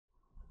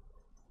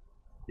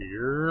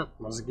Here,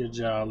 what's a good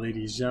job,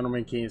 ladies,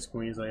 gentlemen, kings,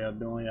 queens? How y'all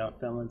doing? Y'all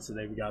feeling?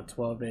 Today we got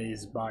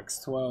 12A's Box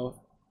 12,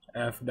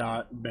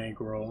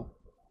 Bankroll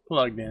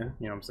plugged in.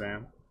 You know what I'm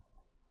saying?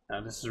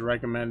 This is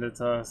recommended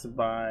to us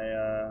by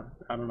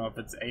I don't know if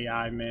it's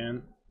AI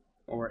Man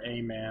or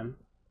A Man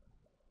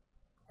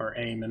or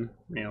Amen.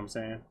 You know what I'm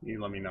saying?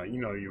 You let me know. You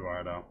know you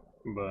are though.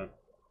 But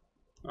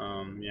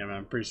yeah,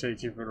 man,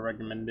 appreciate you for the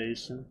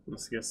recommendation.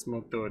 Let's get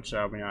smooth through it,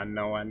 shall we? I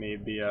know I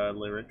need the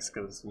lyrics,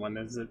 because when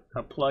is it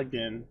a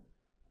plug-in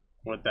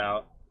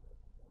without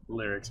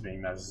lyrics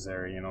being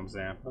necessary? You know what I'm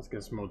saying? Let's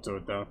get smooth to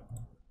it though.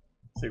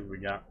 See what we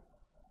got.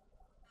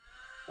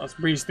 Let's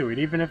breeze through it.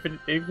 Even if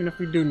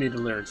we do need the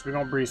lyrics, we're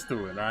gonna breeze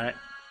through it. All right.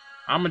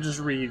 I'm gonna just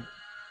read.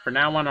 For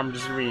now on, I'm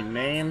just reading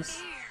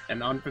names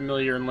and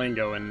unfamiliar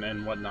lingo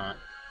and whatnot,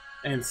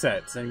 and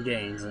sets and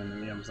games, and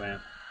you know what I'm saying,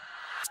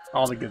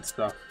 all the good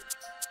stuff.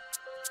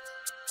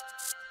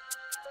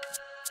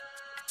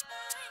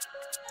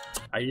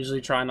 I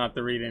usually try not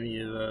to read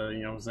any of the,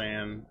 you know what I'm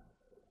saying,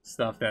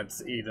 stuff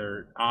that's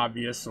either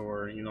obvious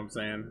or, you know what I'm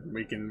saying,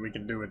 we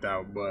can do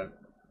without. But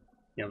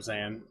you know what I'm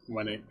saying,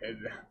 when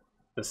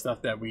the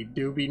stuff that we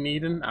do be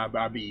needing,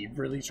 I'll be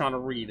really trying to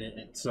read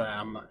it so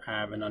I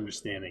have an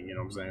understanding, you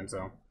know what I'm saying.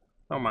 So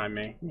don't mind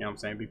me, you know what I'm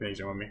saying, be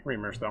patient with me.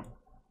 Remerse though,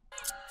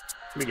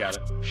 we got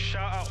it.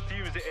 Shout out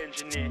Fumez, the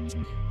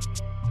engineer.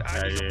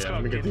 Yeah,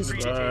 let me get these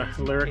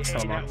lyrics.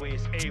 Hold on.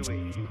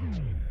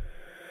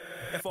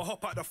 If I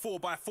hop out the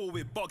 4x4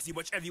 with Bugsy,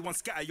 watch everyone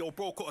scatter. Yo,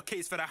 bro, caught a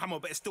case for the hammer,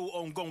 but it's still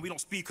ongoing. We don't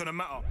speak on the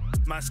matter.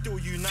 Man, still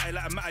united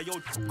like a matter. Yo,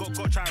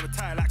 got try to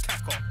retire like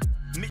Kaka.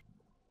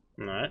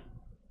 Alright.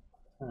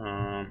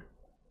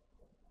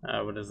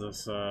 What is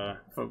this?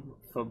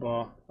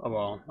 Football? Oh,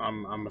 well,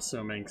 I'm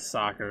assuming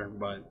soccer,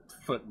 but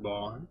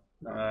football.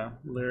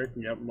 Lyric.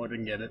 Yep,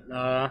 wouldn't get it.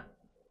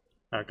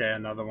 Okay,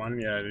 another one.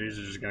 Yeah, these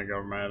are just gonna go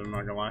over my head, I'm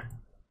not gonna lie.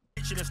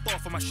 And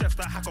stuff for my chefs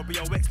that hack up be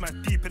a X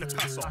man deep in the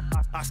passer.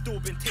 I still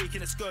been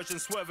taking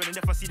excursions, swerving, and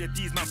if I see the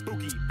D's man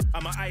boogie.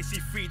 I'm an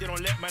IC3, they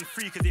don't let man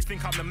free cause they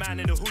think I'm the man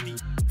in the hoodie.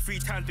 3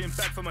 times been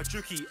bad for my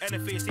jookie.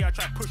 NFA say I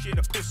try push it in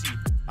the pussy.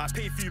 I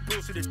pay a few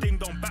bills to the ding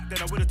dong back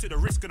then, I would've took the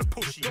risk of the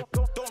pushy.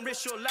 Don't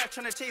risk your life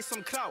trying to chase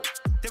some clout.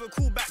 They were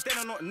cool back then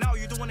or not now.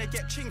 You don't wanna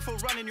get ching for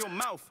running your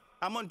mouth.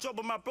 I'm on job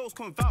and my bros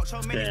can vouch.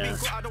 How many been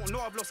got? I don't know,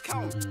 I've lost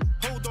count.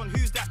 Hold on,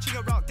 who's that ching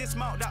around?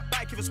 Dismount that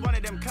bike if it's one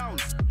of them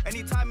counts.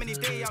 Anytime, any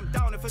day, I'm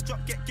down. If a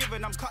drop get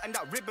given, I'm cutting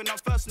that ribbon. I'm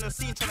first on the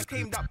scene trying to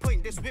claim that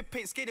point. This whip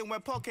ain't skidding, we're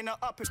parking her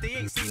up. If they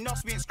ain't seen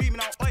us, we ain't screaming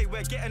out, oi.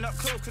 We're getting up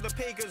close cause the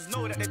pagans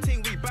know that the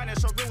thing we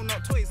banish are real,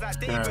 not toys. Like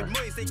David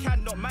Moyes, they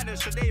cannot manage,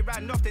 so they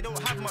ran off, they don't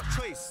have much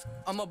choice.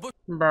 I'm a bush.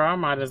 Bro, I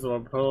might as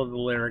well pull the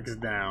lyrics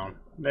down.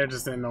 They're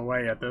just in the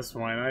way at this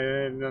point.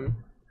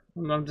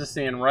 I'm just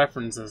seeing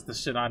references to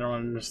shit I don't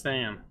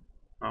understand.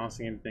 I don't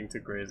see anything too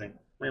crazy.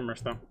 Remember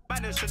stuff.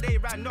 They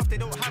ran off, they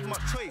don't have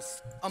much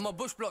choice. I'm a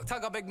bush block,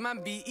 tag a big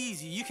man, be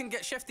easy. You can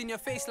get chefed in your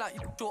face like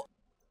you.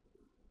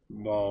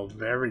 Well,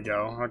 there we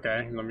go.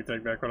 Okay, let me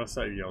take back what I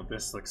said. Yo,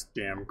 this looks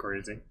damn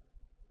crazy.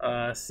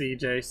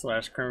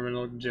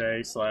 CJ/criminal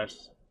J/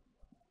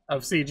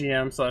 of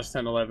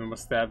CGM/1011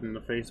 was stabbed in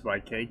the face by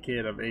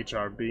𝐑𝐄𝐒 of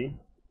HRB,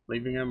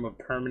 leaving him with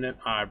permanent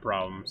eye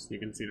problems. You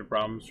can see the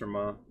problems from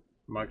a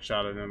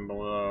mugshot of him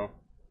below.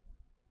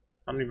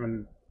 I don't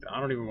even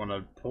want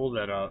to pull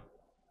that up.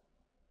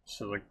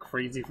 Should look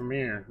crazy from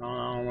here. I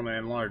don't want to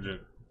enlarge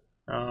it.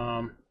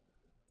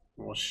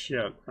 Well,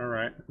 shit. All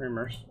right,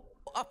 remerse.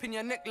 Up in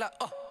your neck like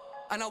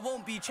and I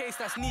won't be chased,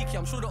 that's sneaky.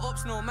 I'm sure the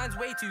ops know man's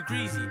way too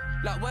greasy.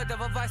 Like word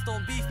of advice,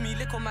 don't beef me,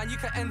 little man, you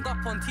can end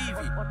up on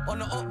TV. On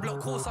the op block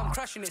course, I'm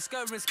crashing it,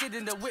 scurrying,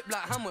 skidding the whip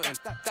like Hamilton.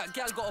 That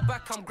gal got a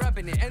back, I'm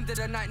grabbing it. End of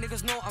the night,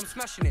 niggas know I'm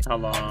smashing it.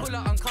 Hello. I pull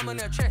out and come on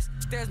her chest.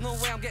 There's no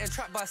way I'm getting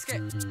trapped by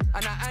Skep.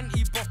 And I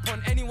anti-bop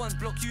on anyone's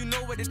block, you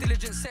know where the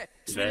diligence set.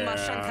 Swing my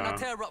shank and I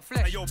tear up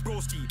flesh. Hey yo,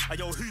 broski, hey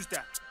yo, who's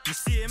that? You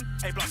see him?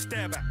 Hey, blood,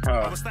 stare back.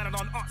 I was standing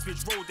on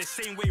Oxbridge Road the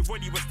same way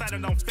Roddy was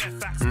standing on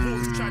Fairfax. Bro,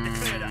 you tried to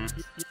clear that.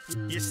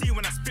 You see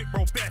when I spit,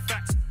 bro, bare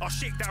facts. I'll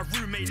shake that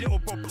roommate, little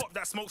bro, pop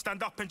that smoke,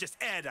 stand up and just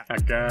air that.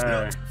 Okay.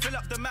 Look, fill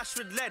up the mash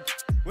with lead.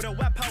 With a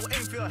whap out,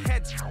 aim for your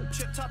head.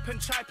 Chipped up and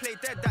try play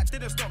dead. That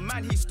didn't stop,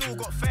 man, he still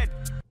got fed.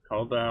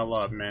 Hold the hell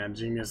up, man.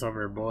 Genius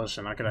over here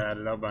bullshit. I could have had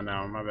it up by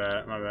now. My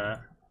bad, my bad.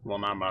 Well,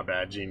 not my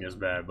bad. Genius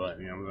bad, but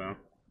you know what I'm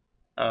saying.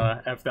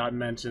 F.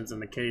 mentions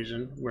an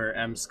occasion where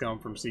M Scum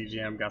from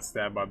CGM got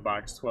stabbed by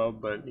Box12,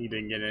 but he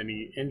didn't get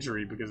any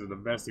injury because of the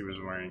vest he was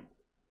wearing.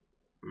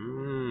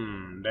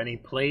 Then he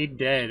played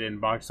dead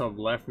and Box12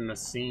 left from the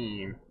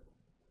scene.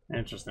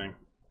 Interesting.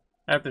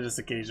 After this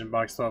occasion,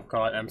 Box12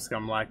 caught M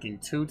Scum lacking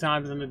 2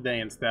 times in a day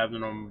and stabbed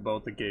him on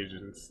both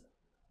occasions.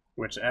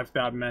 Which F.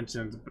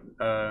 mentions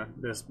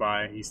this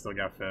by he still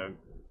got fed.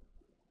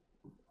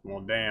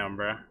 Well, damn,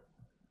 bruh.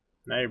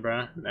 Hey,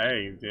 bruh.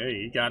 Hey,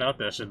 he got out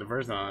that shit the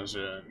first time.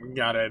 Shit. You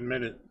gotta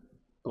admit it.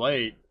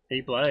 Played.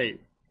 He played.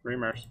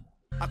 Remerse.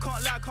 I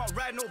can't lie, can't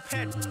ride no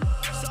ped.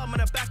 So I'm on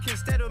the back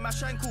instead of my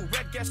shankle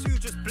red. Guess who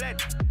just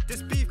bled?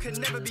 This beef can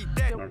never be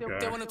dead. Okay.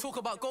 They wanna talk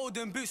about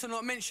golden boots and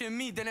not mention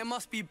me, then it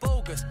must be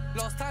bogus.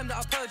 Last time that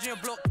I purged your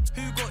block,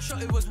 who got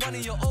shot? It was one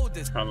of your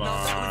oldest. Hello.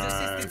 Now that was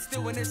assisted,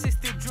 still an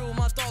assisted drill.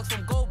 My dogs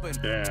from Goulburn.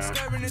 Yeah.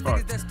 Scaring the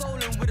niggas, they're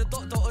stolen with a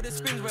dot or the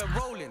spins we're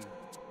rolling.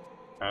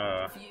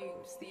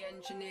 Fumez, the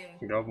engineer.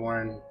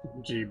 Goulburn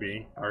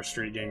GB, our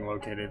street gang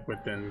located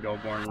within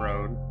Goulburn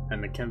Road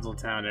and the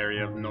Kensington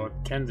area of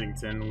North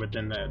Kensington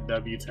within the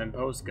W10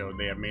 postcode.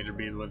 They have major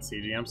beats with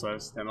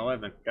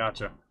CGM/1011.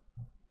 Gotcha.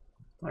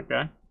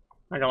 Okay.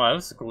 I got a lot.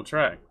 This is a cool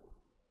track.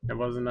 It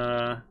wasn't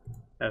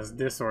as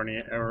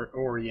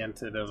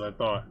disoriented as I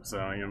thought. So,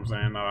 you know what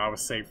I'm saying? I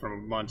was safe from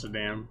a bunch of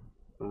damn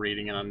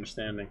reading and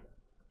understanding.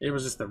 It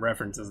was just the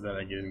references that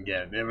I didn't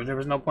get. There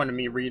was no point in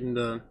me reading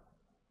the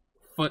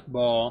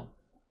football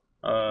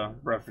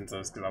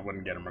references because I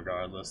wouldn't get them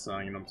regardless. So,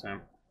 you know what I'm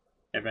saying?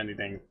 If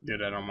anything, do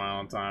that on my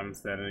own time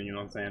instead of, you know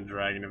what I'm saying,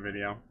 dragging the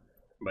video.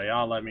 But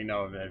y'all let me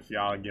know that if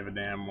y'all give a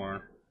damn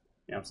more,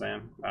 you know what I'm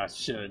saying? I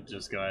should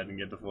just go ahead and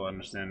get the full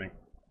understanding.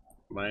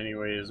 But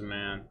anyways,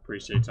 man,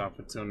 appreciate y'all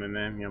for tuning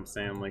in, you know what I'm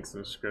saying? Links in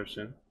the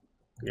description.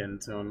 Getting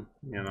to them,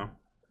 you know.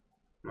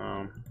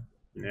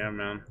 Yeah,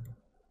 man.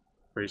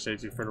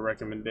 Appreciate you for the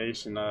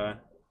recommendation. I'm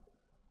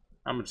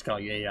gonna just call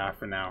you AI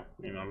for now,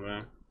 you know what I'm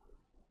saying?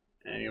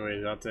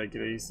 Anyways, I'll take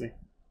it easy.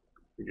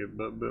 Good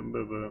buh.